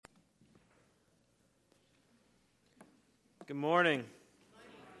Good morning.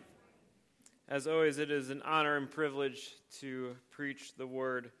 As always, it is an honor and privilege to preach the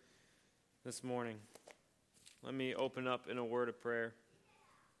word this morning. Let me open up in a word of prayer.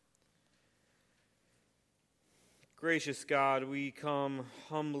 Gracious God, we come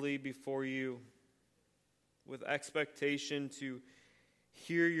humbly before you with expectation to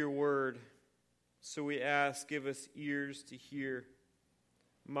hear your word. So we ask, give us ears to hear,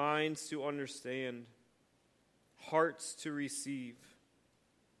 minds to understand, hearts to receive.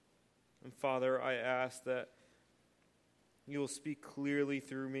 And Father, I ask that you will speak clearly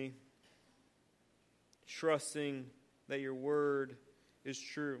through me, trusting that your word is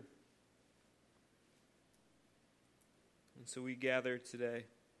true. And so we gather today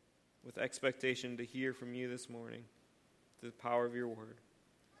with expectation to hear from you this morning, through the power of your word.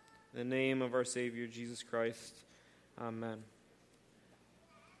 In the name of our Savior, Jesus Christ, amen.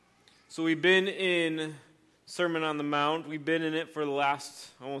 So we've been in Sermon on the Mount. We've been in it for the last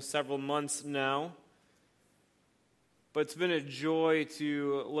almost several months now. But it's been a joy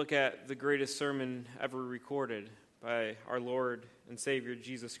to look at the greatest sermon ever recorded by our Lord and Savior,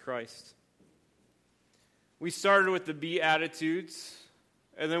 Jesus Christ. We started with the Beatitudes,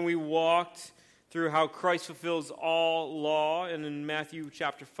 and then we walked through how Christ fulfills all law, and in Matthew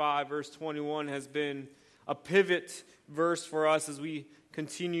chapter 5, verse 21 has been a pivot verse for us as we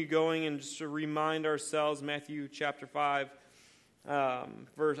continue going. And just to remind ourselves, Matthew chapter 5,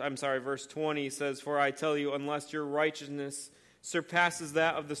 verse 20 says, "For I tell you, unless your righteousness surpasses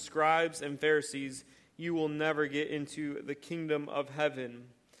that of the scribes and Pharisees, you will never get into the kingdom of heaven."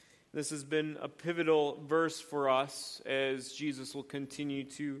 This has been a pivotal verse for us as Jesus will continue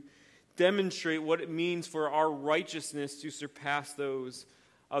to demonstrate what it means for our righteousness to surpass those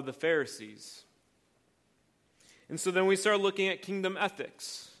of the Pharisees. And so then we start looking at kingdom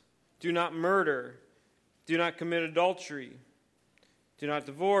ethics. Do not murder. Do not commit adultery. Do not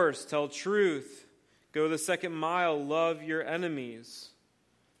divorce. Tell truth. Go the second mile. Love your enemies.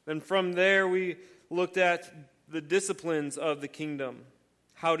 Then from there we looked at the disciplines of the kingdom.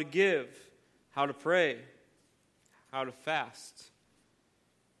 How to give. How to pray. How to fast.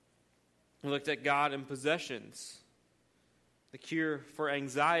 We looked at God and possessions. The cure for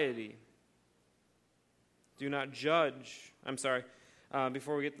anxiety. Do not judge.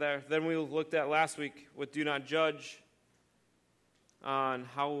 Before we get there, then we looked at last week with do not judge on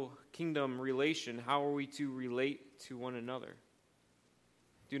how kingdom relation, how are we to relate to one another.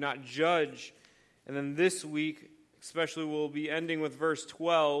 Do not judge. And then this week, especially we'll be ending with verse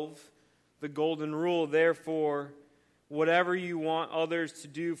 12, the golden rule, therefore, whatever you want others to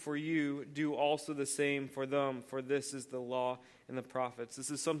do for you, do also the same for them, for this is the law and the prophets.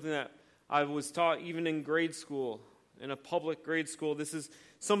 This is something that I was taught even in grade school, in a public grade school. This is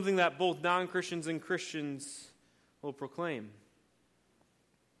something that both non-Christians and Christians will proclaim.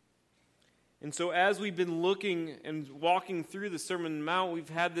 And so as we've been looking and walking through the Sermon on the Mount, we've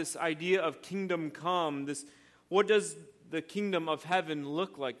had this idea of kingdom come. What does the kingdom of heaven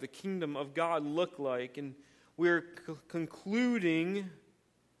look like? The kingdom of God look like? And we're concluding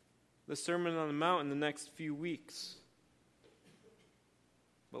the Sermon on the Mount in the next few weeks.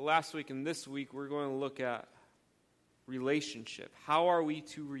 But last week and this week, we're going to look at relationship. How are we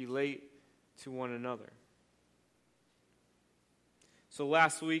to relate to one another? So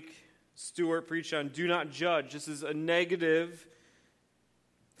last week, Stuart preached on do not judge. This is a negative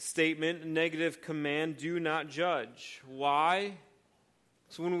statement, a negative command. Do not judge. Why?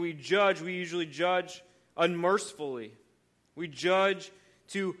 So when we judge, we usually judge unmercifully. We judge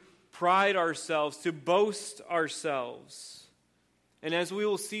to pride ourselves, to boast ourselves. And as we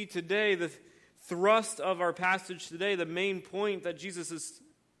will see today, the thrust of our passage today, the main point that Jesus is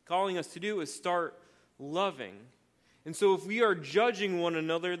calling us to do is start loving. And so if we are judging one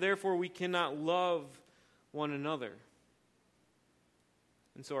another, therefore we cannot love one another.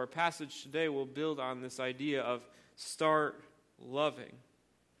 And so our passage today will build on this idea of start loving.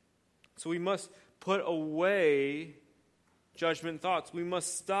 So we must put away judgment thoughts. We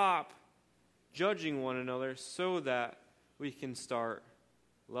must stop judging one another so that we can start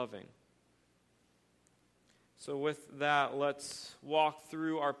loving. So with that, let's walk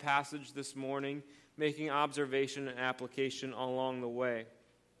through our passage this morning, making observation and application along the way.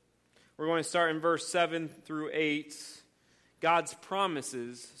 We're going to start in verse 7 through 8, God's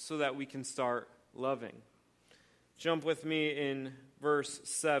promises so that we can start loving. Jump with me in verse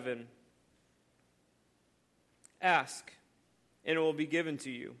 7. Ask, and it will be given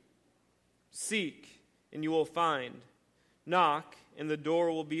to you. Seek, and you will find. Knock, and the door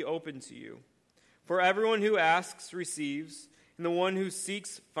will be open to you. For everyone who asks receives, and the one who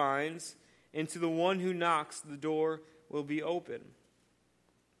seeks finds, and to the one who knocks the door will be open.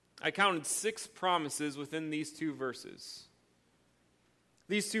 I counted 6 promises within these 2 verses.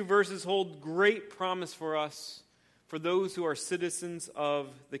 These 2 verses hold great promise for us, for those who are citizens of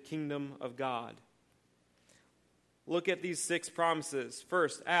the kingdom of God. Look at these 6 promises.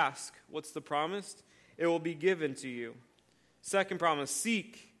 First, ask. What's the promise? It will be given to you. Second promise,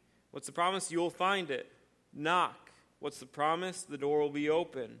 seek. What's the promise? You will find it. Knock. What's the promise? The door will be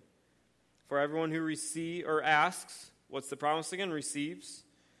open. For everyone who asks, what's the promise again? Receives.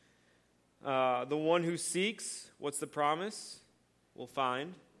 The one who seeks, what's the promise? Will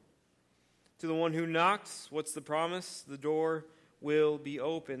find. To the one who knocks, what's the promise? The door will be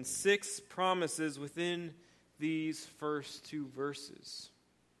open. 6 promises within these first 2 verses.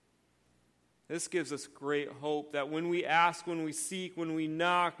 This gives us great hope that when we ask, when we seek, when we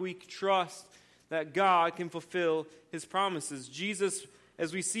knock, we trust that God can fulfill his promises. Jesus,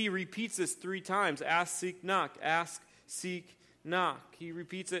 as we see, repeats this 3 times. Ask, seek, knock. Ask, seek, knock. He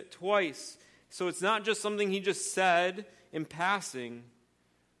repeats it twice. So it's not just something he just said in passing,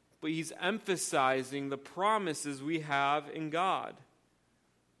 but he's emphasizing the promises we have in God.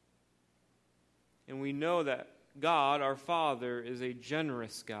 And we know that God, our Father, is a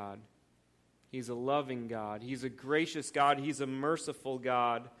generous God. He's a loving God. He's a gracious God. He's a merciful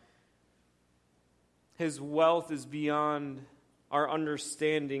God. His wealth is beyond our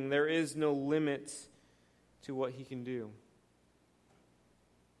understanding. There is no limit to what he can do.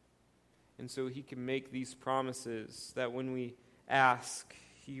 And so he can make these promises that when we ask,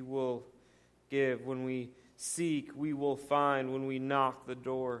 he will give. When we seek, we will find. When we knock, the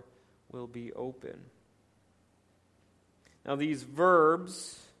door will be open. Now these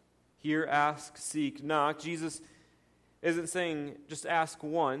verbs, hear, ask, seek, knock, Jesus isn't saying just ask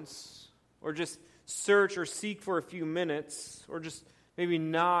once, or just search or seek for a few minutes, or just maybe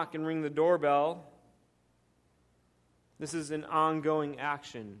knock and ring the doorbell. This is an ongoing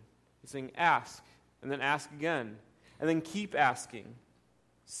action. He's saying ask, and then ask again, and then keep asking.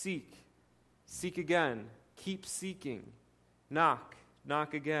 Seek, seek again, keep seeking. Knock,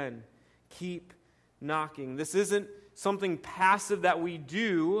 knock again, keep knocking. This isn't something passive that we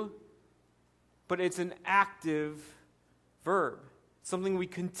do, but it's an active verb, something we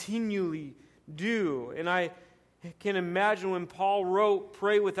continually do. And I can imagine when Paul wrote,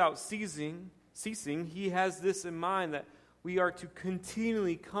 pray without ceasing, he has this in mind, that we are to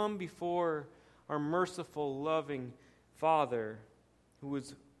continually come before our merciful, loving Father who would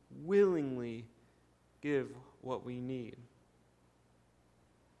willingly give what we need.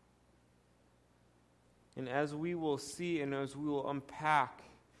 And as we will see and as we will unpack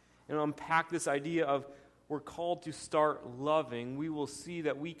this idea of we're called to start loving, we will see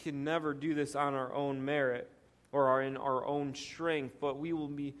that we can never do this on our own merit or in our own strength, but we will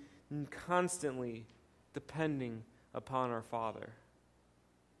be constantly depending upon our Father.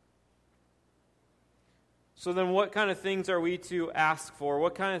 So then what kind of things are we to ask for?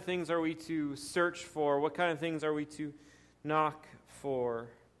 What kind of things are we to search for? What kind of things are we to knock for?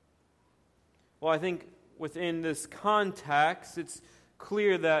 Well, I think within this context, it's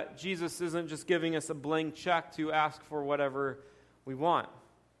clear that Jesus isn't just giving us a blank check to ask for whatever we want.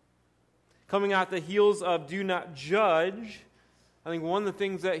 Coming out the heels of do not judge, I think one of the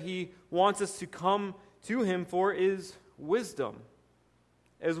things that he wants us to come to him for is wisdom.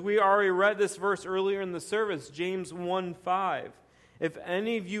 As we already read this verse earlier in the service, James 1:5. If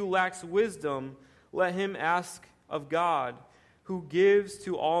any of you lacks wisdom, let him ask of God, who gives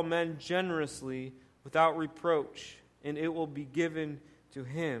to all men generously without reproach, and it will be given to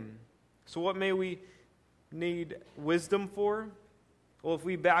him. So what may we need wisdom for? Well, if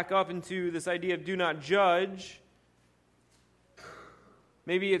we back up into this idea of do not judge,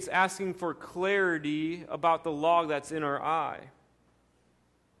 maybe it's asking for clarity about the log that's in our eye.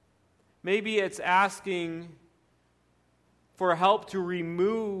 Maybe it's asking for help to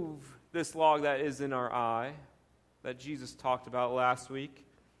remove this log that is in our eye that Jesus talked about last week.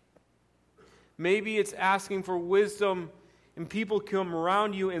 Maybe it's asking for wisdom and people come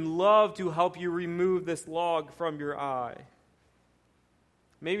around you in love to help you remove this log from your eye.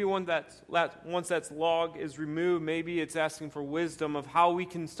 Maybe once that log is removed, maybe it's asking for wisdom of how we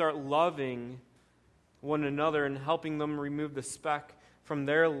can start loving one another and helping them remove the speck from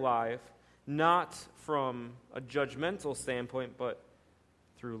their life, not from a judgmental standpoint, but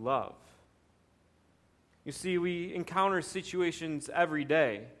through love. You see, we encounter situations every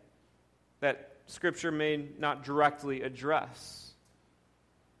day that Scripture may not directly address.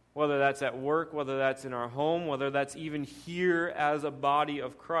 Whether that's at work, whether that's in our home, whether that's even here as a body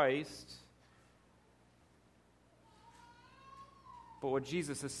of Christ. But what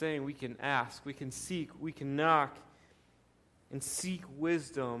Jesus is saying, we can ask, we can seek, we can knock, and seek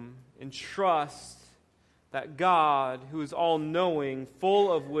wisdom and trust that God, who is all-knowing,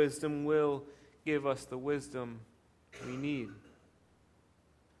 full of wisdom, will give us the wisdom we need.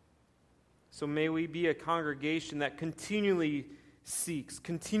 So may we be a congregation that continually seeks,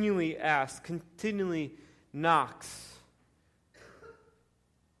 continually asks, continually knocks,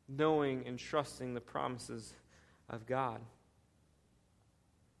 knowing and trusting the promises of God.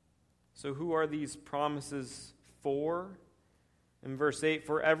 So who are these promises for? In verse 8,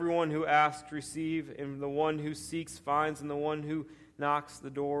 for everyone who asks receives, and the one who seeks finds, and the one who knocks the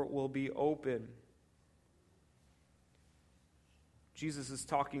door will be open. Jesus is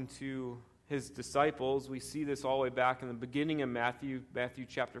talking to his disciples. We see this all the way back in the beginning of Matthew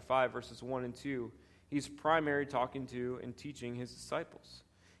chapter 5, verses 1 and 2. He's primarily talking to and teaching his disciples.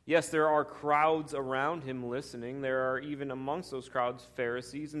 Yes, there are crowds around him listening. There are even amongst those crowds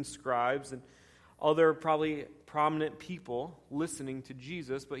Pharisees and scribes and other probably prominent people listening to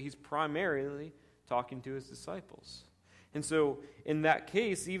Jesus, but he's primarily talking to his disciples. And so in that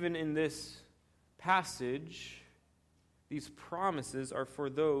case, even in this passage, these promises are for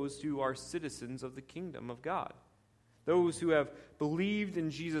those who are citizens of the kingdom of God, those who have believed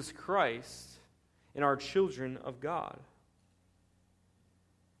in Jesus Christ and are children of God.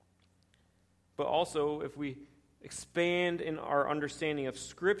 But also, if we expand in our understanding of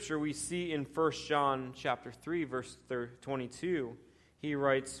Scripture, we see in 1 John chapter 3, verse 22, he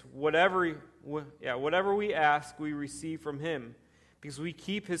writes, whatever we ask, we receive from him, because we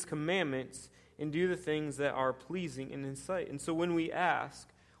keep his commandments and do the things that are pleasing in his sight. And so when we ask,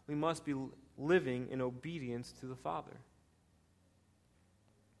 we must be living in obedience to the Father.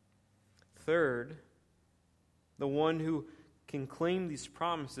 Third, the one who can claim these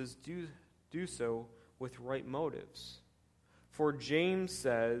promises do so with right motives. For James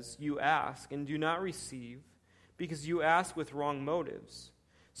says, you ask and do not receive, because you ask with wrong motives,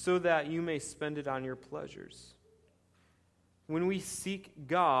 so that you may spend it on your pleasures. When we seek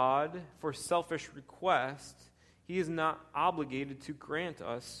God for selfish request, he is not obligated to grant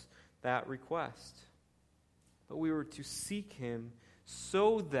us that request. But we were to seek him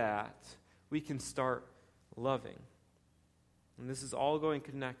so that we can start loving. And this is all going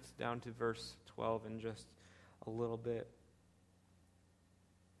to connect down to verse 12 in just a little bit.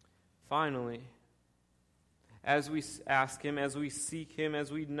 Finally, as we ask him, as we seek him,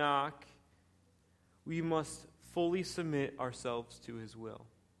 as we knock, we must fully submit ourselves to his will.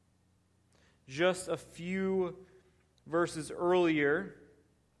 Just a few verses earlier,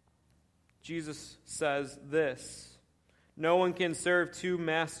 Jesus says this, no one can serve two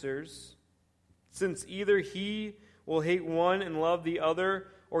masters, since either he will hate one and love the other,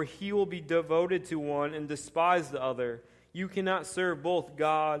 or he will be devoted to one and despise the other. You cannot serve both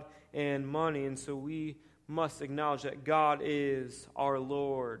God and money. And so we must acknowledge that God is our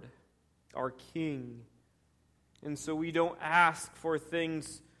Lord, our King. And so we don't ask for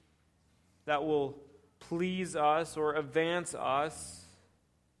things that will please us or advance us,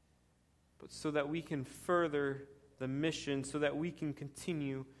 but so that we can further the mission, so that we can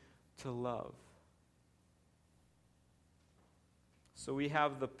continue to love. So we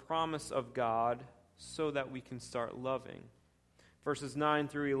have the promise of God so that we can start loving. Verses 9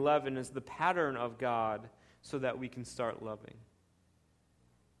 through 11 is the pattern of God so that we can start loving.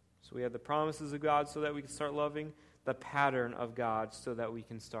 So we have the promises of God so that we can start loving, the pattern of God so that we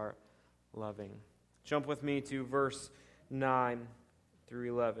can start loving. Jump with me to verse 9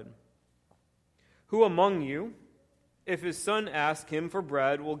 through 11. Who among you, if his son asks him for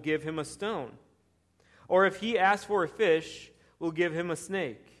bread, will give him a stone? Or if he asks for a fish, will give him a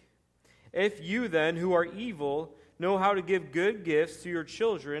snake? If you then, who are evil, know how to give good gifts to your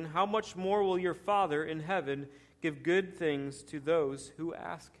children, how much more will your Father in heaven give good things to those who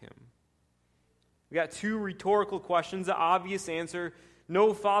ask him? We got two rhetorical questions. The obvious answer,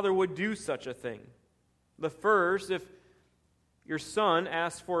 no father would do such a thing. The first, if your son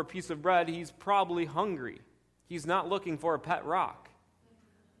asks for a piece of bread, he's probably hungry. He's not looking for a pet rock.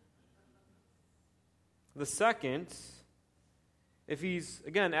 The second, if he's,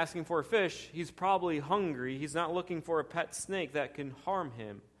 again, asking for a fish, he's probably hungry. He's not looking for a pet snake that can harm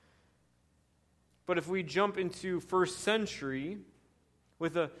him. But if we jump into first century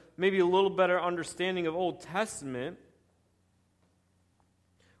with maybe a little better understanding of Old Testament,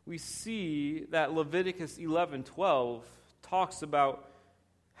 we see that Leviticus 11:12 talks about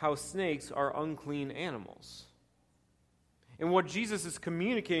how snakes are unclean animals. And what Jesus is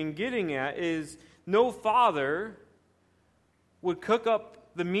communicating, getting at, is no father would cook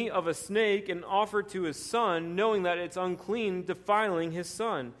up the meat of a snake and offer it to his son, knowing that it's unclean, defiling his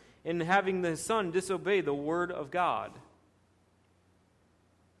son, and having the son disobey the word of God.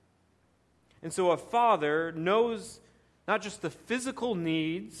 And so a father knows not just the physical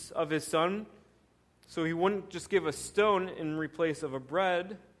needs of his son, so he wouldn't just give a stone in replace of a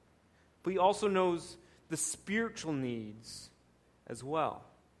bread, but he also knows the spiritual needs as well.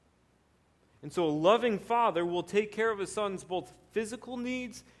 And so a loving father will take care of his son's both physical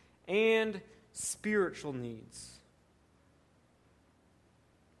needs and spiritual needs.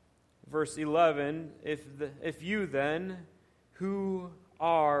 Verse 11, if you then, who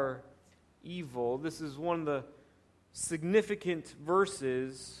are evil, this is one of the significant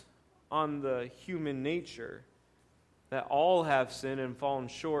verses on the human nature, that all have sinned and fallen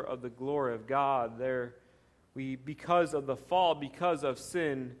short of the glory of God. Because of the fall, because of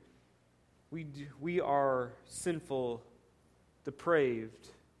sin, we are sinful, depraved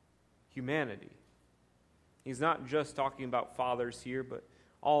humanity. He's not just talking about fathers here, but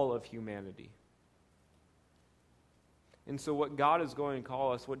all of humanity. And so what God is going to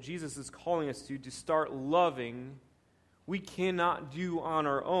call us, what Jesus is calling us to start loving, we cannot do on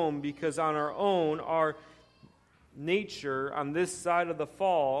our own, because on our own, our nature on this side of the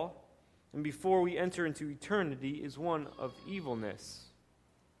fall, and before we enter into eternity, is one of evilness.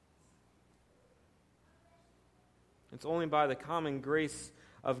 It's only by the common grace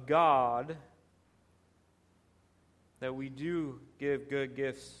of God that we do give good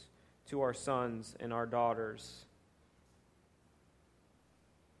gifts to our sons and our daughters.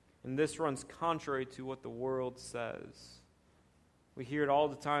 And this runs contrary to what the world says. We hear it all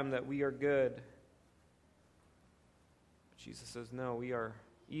the time that we are good. But Jesus says, no, we are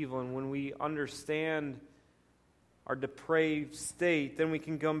evil. And when we understand our depraved state, then we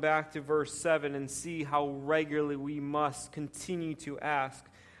can come back to verse 7 and see how regularly we must continue to ask,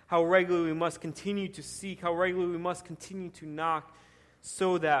 how regularly we must continue to seek, how regularly we must continue to knock,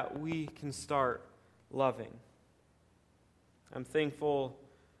 so that we can start loving. I'm thankful,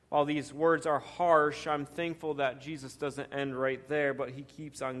 while these words are harsh, I'm thankful that Jesus doesn't end right there, but he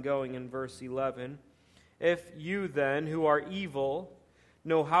keeps on going in verse 11. If you then, who are evil,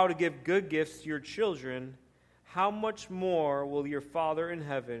 know how to give good gifts to your children, how much more will your Father in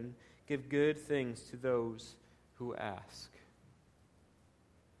heaven give good things to those who ask?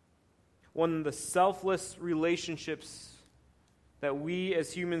 One of the selfless relationships that we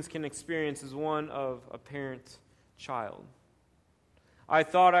as humans can experience is one of a parent-child. I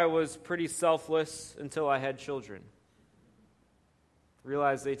thought I was pretty selfless until I had children.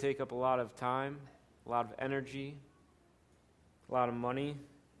 Realized they take up a lot of time, a lot of energy, a lot of money.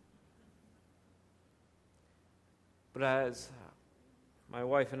 But as my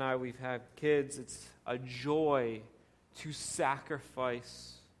wife and I, we've had kids, it's a joy to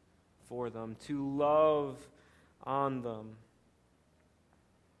sacrifice for them, to love on them.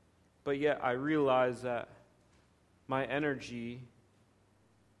 But yet I realize that my energy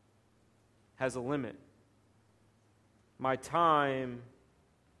has a limit. My time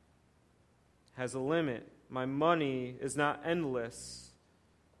has a limit. My money is not endless.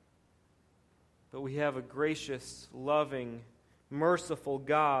 But we have a gracious, loving, merciful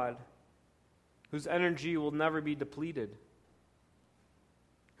God whose energy will never be depleted,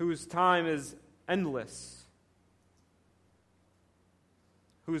 whose time is endless,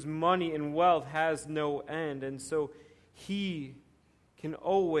 whose money and wealth has no end. And so he can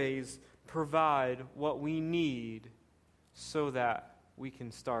always provide what we need so that we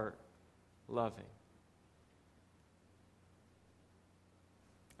can start loving.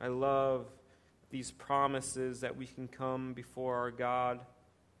 I love these promises that we can come before our God.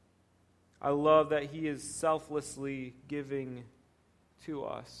 I love that he is selflessly giving to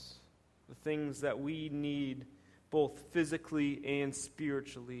us the things that we need, both physically and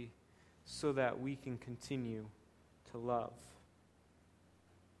spiritually, so that we can continue to love.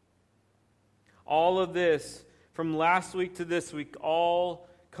 All of this, from last week to this week, all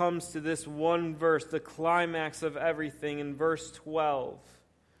comes to this one verse, the climax of everything in verse 12.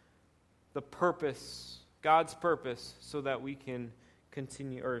 The purpose, God's purpose, so that we can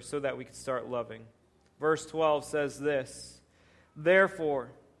continue, or so that we can start loving. Verse 12 says this, therefore,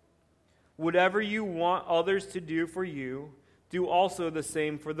 whatever you want others to do for you, do also the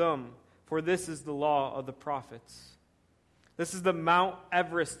same for them, for this is the law of the prophets. This is the Mount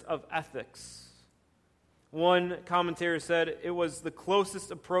Everest of ethics. One commentator said it was the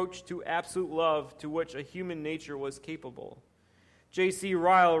closest approach to absolute love to which a human nature was capable. J.C.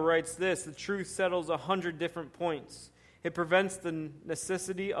 Ryle writes this, the truth settles 100 different points. It prevents the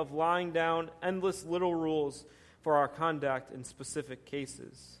necessity of lying down endless little rules for our conduct in specific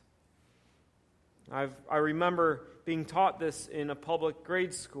cases. I remember being taught this in a public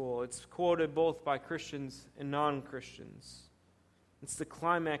grade school. It's quoted both by Christians and non-Christians. It's the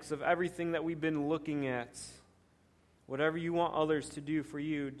climax of everything that we've been looking at. Whatever you want others to do for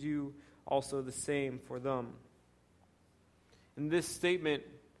you, do also the same for them. And this statement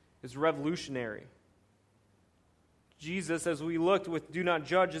is revolutionary. Jesus, as we looked with do not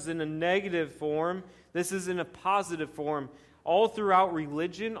judge, is in a negative form. This is in a positive form. All throughout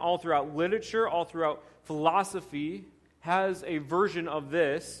religion, all throughout literature, all throughout philosophy has a version of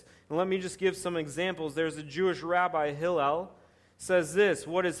this. And let me just give some examples. There's a Jewish rabbi, Hillel, says this: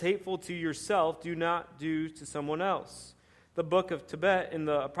 what is hateful to yourself, do not do to someone else. The book of Tobit in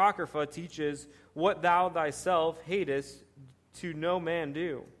the Apocrypha teaches, what thou thyself hatest, to no man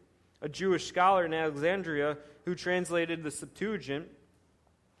do. A Jewish scholar in Alexandria who translated the Septuagint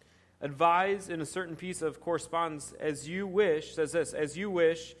advised in a certain piece of correspondence, as you wish, says this, as you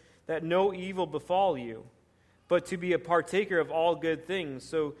wish that no evil befall you, but to be a partaker of all good things,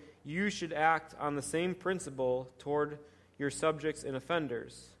 so you should act on the same principle toward your subjects and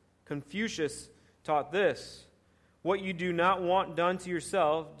offenders. Confucius taught this: what you do not want done to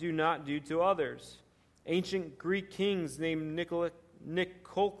yourself, do not do to others. Ancient Greek kings named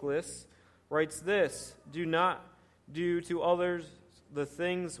Nicolas writes this: do not do to others the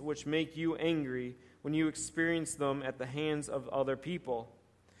things which make you angry when you experience them at the hands of other people.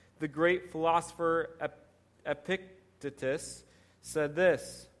 The great philosopher Epictetus said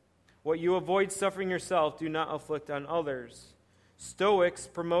this: what you avoid suffering yourself, do not afflict on others. Stoics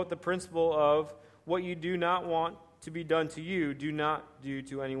promote the principle of what you do not want to be done to you, do not do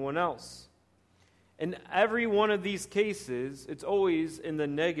to anyone else. In every one of these cases, it's always in the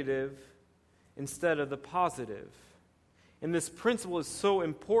negative instead of the positive. And this principle is so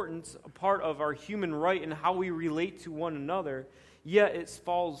important, a part of our human right and how we relate to one another, yet it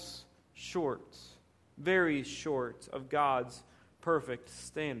falls short, very short of God's perfect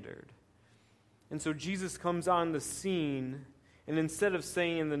standard. And so Jesus comes on the scene, and instead of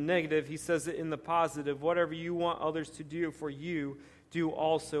saying in the negative, he says it in the positive. Whatever you want others to do for you, do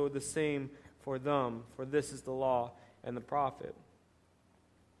also the same for them, for this is the law and the prophet.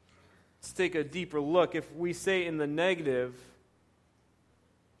 Let's take a deeper look. If we say in the negative,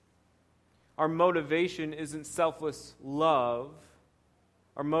 our motivation isn't selfless love,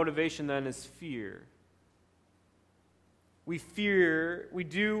 our motivation then is fear. We fear, we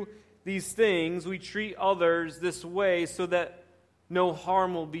do these things, we treat others this way so that no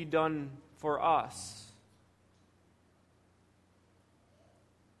harm will be done for us.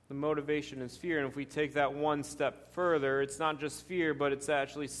 The motivation is fear, and if we take that one step further, it's not just fear, but it's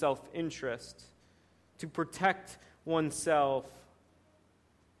actually self-interest. To protect oneself.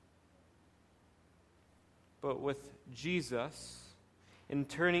 But with Jesus, in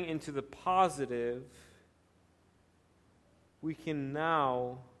turning into the positive, we can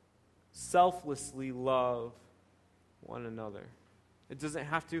now selflessly love one another. It doesn't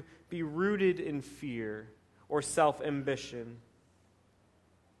have to be rooted in fear or self-ambition,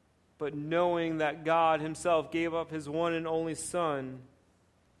 but knowing that God himself gave up his one and only Son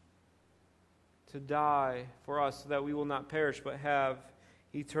to die for us so that we will not perish but have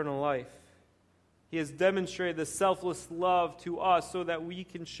eternal life. He has demonstrated the selfless love to us so that we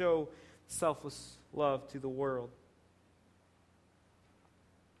can show selfless love to the world.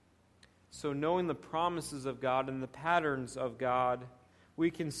 So knowing the promises of God and the patterns of God,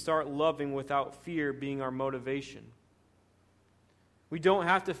 we can start loving without fear being our motivation. We don't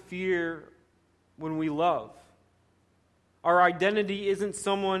have to fear when we love. Our identity isn't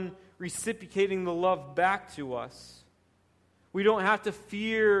someone reciprocating the love back to us. We don't have to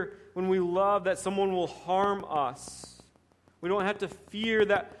fear when we love that someone will harm us. We don't have to fear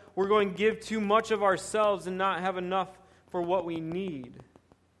that we're going to give too much of ourselves and not have enough for what we need.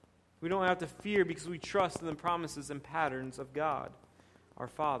 We don't have to fear because we trust in the promises and patterns of God, our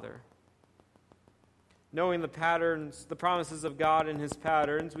Father. Knowing the patterns, the promises of God and his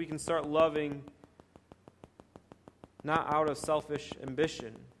patterns, we can start loving not out of selfish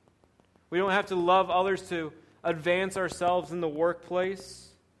ambition. We don't have to love others to advance ourselves in the workplace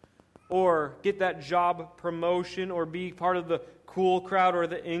or get that job promotion or be part of the cool crowd or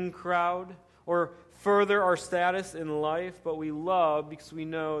the in crowd or further our status in life, but we love because we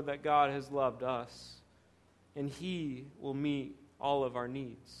know that God has loved us and he will meet all of our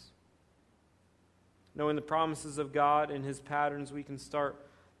needs. Knowing the promises of God and his patterns, we can start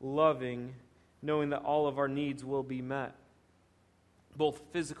loving, knowing that all of our needs will be met, both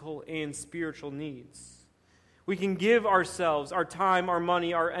physical and spiritual needs. We can give ourselves, our time, our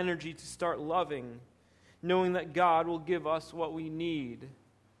money, our energy to start loving, knowing that God will give us what we need.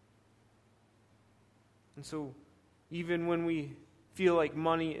 And so, even when we feel like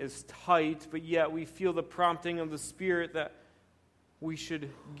money is tight, but yet we feel the prompting of the Spirit that we should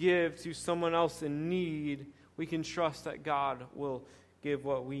give to someone else in need, we can trust that God will give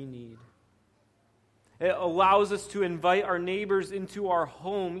what we need. It allows us to invite our neighbors into our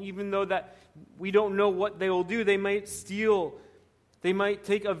home, even though that we don't know what they will do. They might steal. They might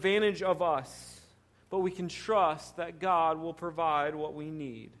take advantage of us. But we can trust that God will provide what we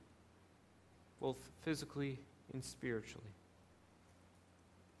need, both physically and spiritually.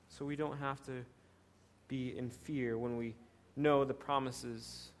 So we don't have to be in fear when we know the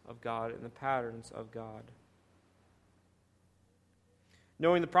promises of God and the patterns of God.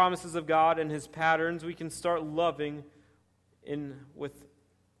 Knowing the promises of God and His patterns, we can start loving with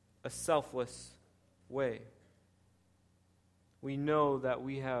a selfless way. We know that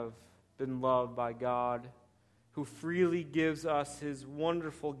we have been loved by God, who freely gives us His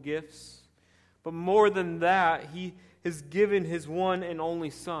wonderful gifts. But more than that, He has given His one and only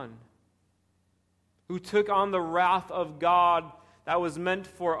Son, who took on the wrath of God that was meant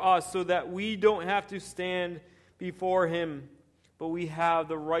for us, so that we don't have to stand before Him, but we have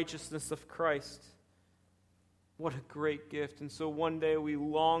the righteousness of Christ. What a great gift. And so one day we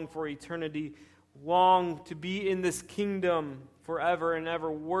long for eternity, long to be in this kingdom forever and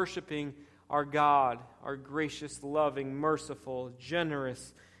ever, worshiping our God, our gracious, loving, merciful,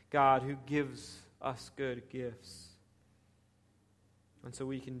 generous God who gives us good gifts. And so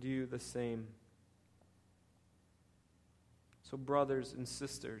we can do the same. So, brothers and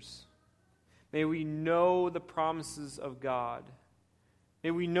sisters, may we know the promises of God.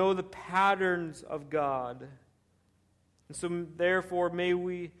 May we know the patterns of God. And so, therefore, may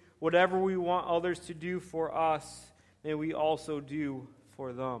we, whatever we want others to do for us, may we also do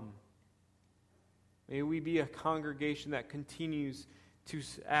for them. May we be a congregation that continues to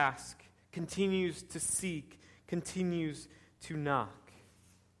ask, continues to seek, continues to knock,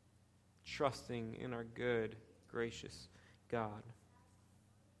 trusting in our good, gracious God.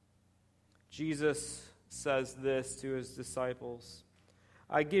 Jesus says this to His disciples: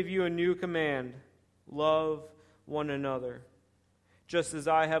 I give you a new command, love one another. Just as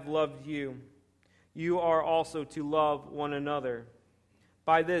I have loved you, you are also to love one another.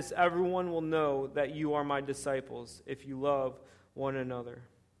 By this, everyone will know that you are my disciples, if you love one another.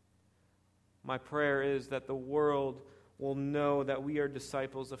 My prayer is that the world will know that we are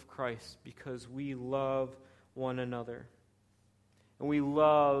disciples of Christ because we love one another. And we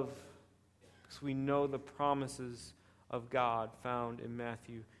love because we know the promises of God found in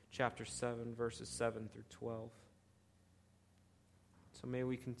Matthew chapter 7, verses 7 through 12. So may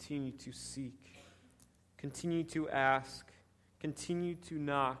we continue to seek, continue to ask, continue to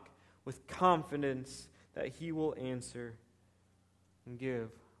knock with confidence that He will answer and give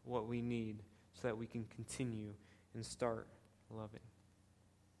what we need so that we can continue and start loving.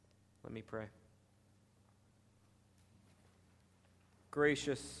 Let me pray.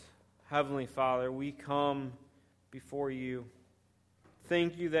 Gracious Heavenly Father, we come before You.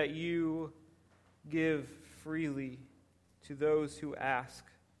 Thank You that You give freely to those who ask,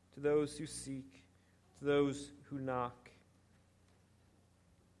 to those who seek, to those who knock.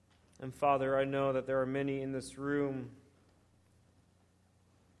 And Father, I know that there are many in this room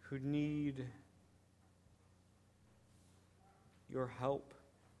who need Your help,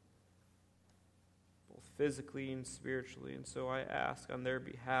 both physically and spiritually. And so I ask on their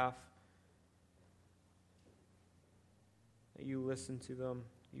behalf that You listen to them,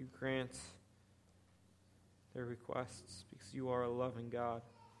 You grant their requests, because You are a loving God.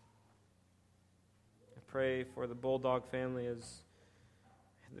 I pray for the Bulldog family as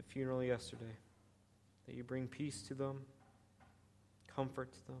at the funeral yesterday, that You bring peace to them,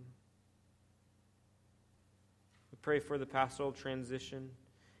 comfort to them. We pray for the pastoral transition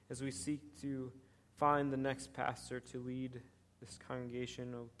as we seek to find the next pastor to lead this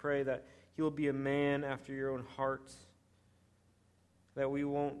congregation. We pray that he will be a man after Your own heart, that we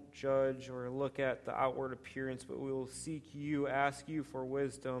won't judge or look at the outward appearance, but we will seek You, ask You for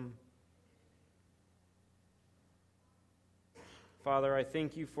wisdom. Father, I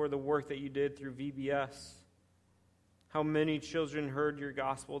thank You for the work that You did through VBS, how many children heard Your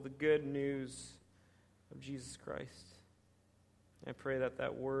gospel, the good news of Jesus Christ. I pray that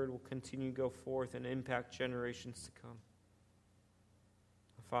that word will continue to go forth and impact generations to come.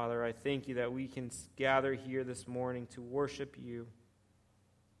 Father, I thank You that we can gather here this morning to worship You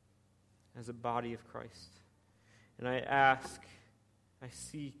as a body of Christ. And I ask, I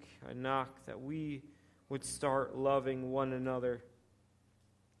seek, I knock that we would start loving one another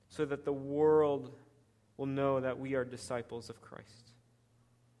so that the world will know that we are disciples of Christ.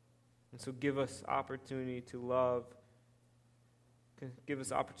 And so give us opportunity to love, give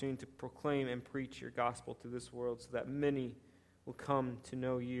us opportunity to proclaim and preach Your gospel to this world so that many will come to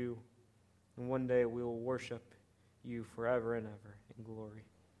know you, and one day we will worship you forever and ever in glory.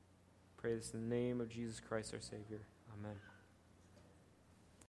 Pray this in the name of Jesus Christ our Savior. Amen.